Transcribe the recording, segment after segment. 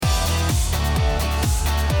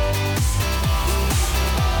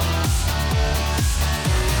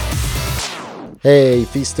Hey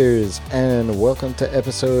Feasters, and welcome to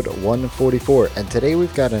episode 144. And today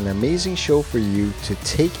we've got an amazing show for you to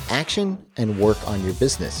take action and work on your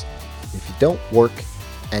business. If you don't work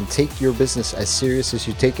and take your business as serious as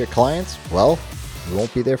you take your clients, well, you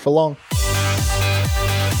won't be there for long.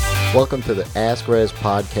 Welcome to the Ask Rez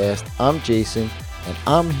podcast. I'm Jason, and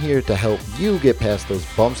I'm here to help you get past those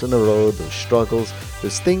bumps in the road, those struggles,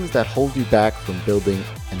 those things that hold you back from building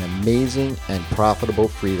an amazing and profitable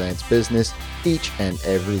freelance business each and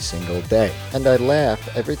every single day. And I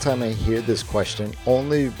laugh every time I hear this question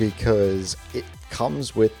only because it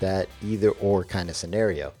comes with that either or kind of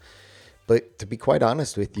scenario. But to be quite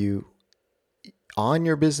honest with you, on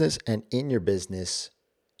your business and in your business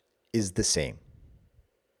is the same.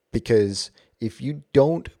 Because if you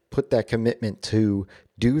don't put that commitment to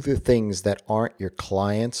do the things that aren't your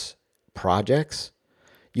clients' projects,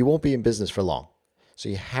 you won't be in business for long. So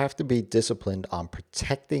you have to be disciplined on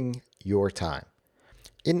protecting your time.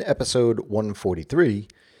 In episode 143,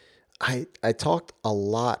 I talked a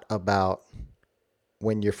lot about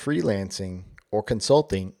when you're freelancing or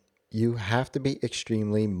consulting, you have to be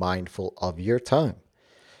extremely mindful of your time.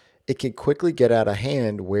 It can quickly get out of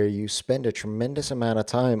hand where you spend a tremendous amount of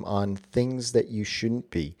time on things that you shouldn't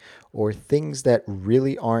be or things that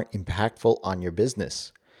really aren't impactful on your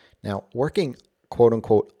business. Now, working quote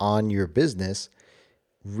unquote on your business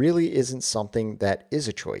really isn't something that is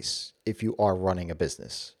a choice if you are running a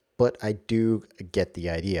business. But I do get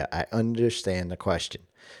the idea. I understand the question.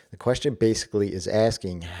 The question basically is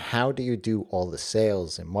asking, how do you do all the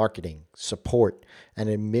sales and marketing, support, and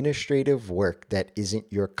administrative work that isn't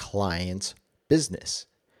your client's business?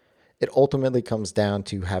 It ultimately comes down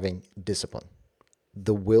to having discipline,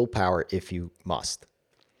 the willpower, if you must,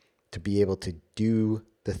 to be able to do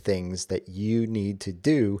the things that you need to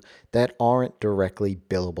do that aren't directly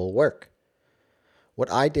billable work.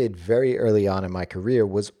 What I did very early on in my career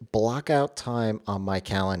was block out time on my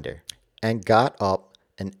calendar and got up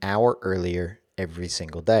an hour earlier every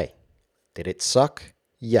single day. Did it suck?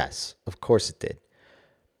 Yes, of course it did.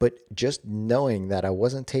 But just knowing that I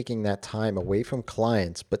wasn't taking that time away from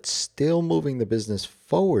clients, but still moving the business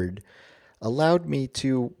forward allowed me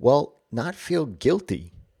to, not feel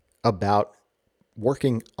guilty about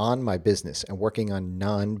working on my business and working on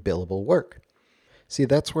non-billable work. See,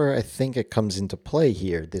 that's where I think it comes into play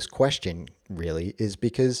here. This question really is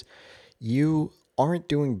because you aren't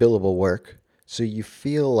doing billable work. So you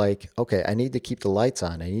feel like, okay, I need to keep the lights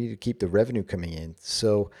on. I need to keep the revenue coming in.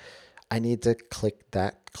 So I need to click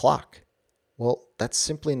that clock. Well, that's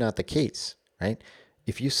simply not the case, right?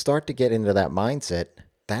 If you start to get into that mindset,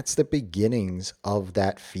 that's the beginnings of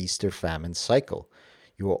that feast or famine cycle.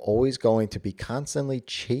 You are always going to be constantly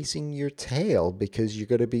chasing your tail because you're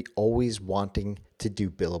going to be always wanting to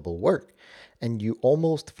do billable work. And you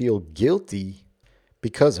almost feel guilty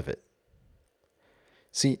because of it.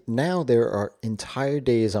 See, now there are entire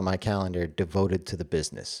days on my calendar devoted to the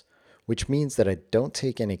business, which means that I don't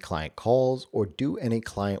take any client calls or do any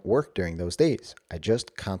client work during those days. I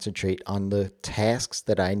just concentrate on the tasks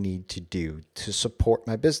that I need to do to support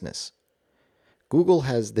my business. Google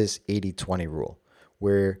has this 80-20 rule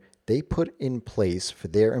where they put in place for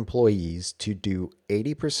their employees to do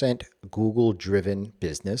 80% Google-driven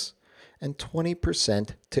business and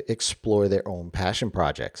 20% to explore their own passion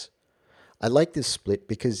projects. I like this split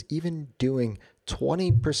because even doing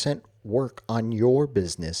 20% work on your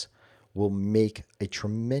business will make a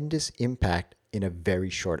tremendous impact in a very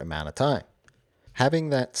short amount of time. Having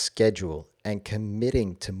that schedule and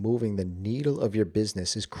committing to moving the needle of your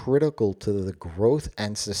business is critical to the growth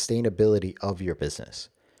and sustainability of your business.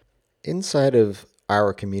 Inside of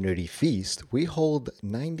our community feast, we hold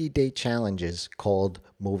 90-day challenges called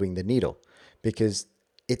Moving the Needle because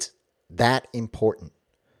it's that important.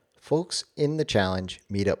 Folks in the challenge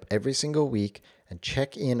meet up every single week and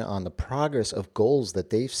check in on the progress of goals that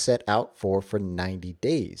they've set out for 90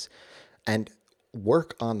 days and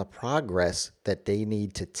work on the progress that they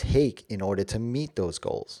need to take in order to meet those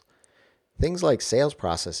goals. Things like sales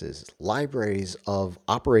processes, libraries of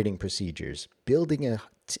operating procedures, building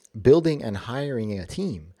and hiring a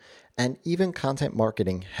team, and even content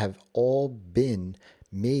marketing have all been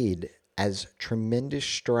made as tremendous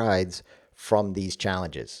strides from these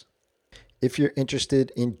challenges. If you're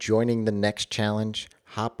interested in joining the next challenge,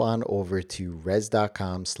 hop on over to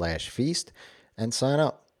rez.com/feast and sign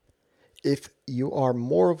up. If you are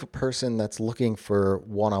more of a person that's looking for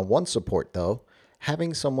one-on-one support, though,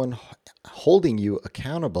 having someone holding you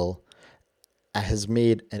accountable has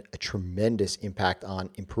made a tremendous impact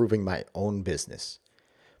on improving my own business.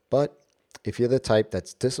 But If you're the type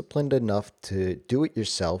that's disciplined enough to do it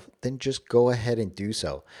yourself, then just go ahead and do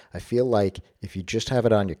so. I feel like if you just have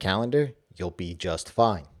it on your calendar, you'll be just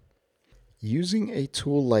fine. Using a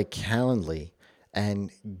tool like Calendly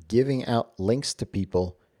and giving out links to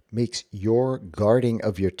people makes your guarding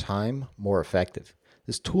of your time more effective.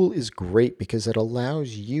 This tool is great because it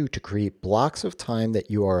allows you to create blocks of time that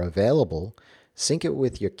you are available, sync it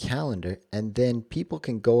with your calendar, and then people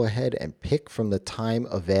can go ahead and pick from the time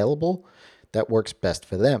available that works best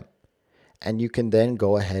for them. And you can then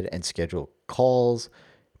go ahead and schedule calls,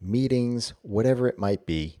 meetings, whatever it might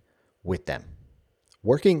be with them.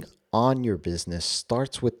 Working on your business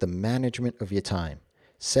starts with the management of your time.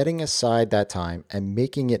 Setting aside that time and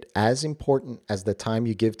making it as important as the time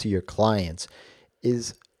you give to your clients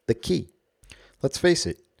is the key. Let's face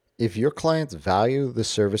it, if your clients value the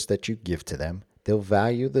service that you give to them, they'll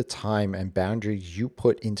value the time and boundaries you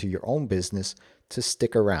put into your own business to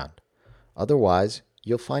stick around. Otherwise,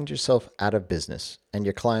 you'll find yourself out of business and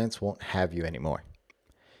your clients won't have you anymore.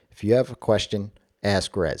 If you have a question,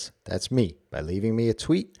 ask Rez. That's me, by leaving me a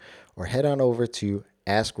tweet or head on over to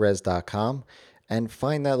askrez.com and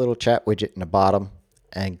find that little chat widget in the bottom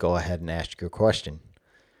and go ahead and ask your question.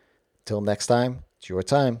 Till next time, it's your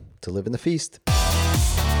time to live in the feast.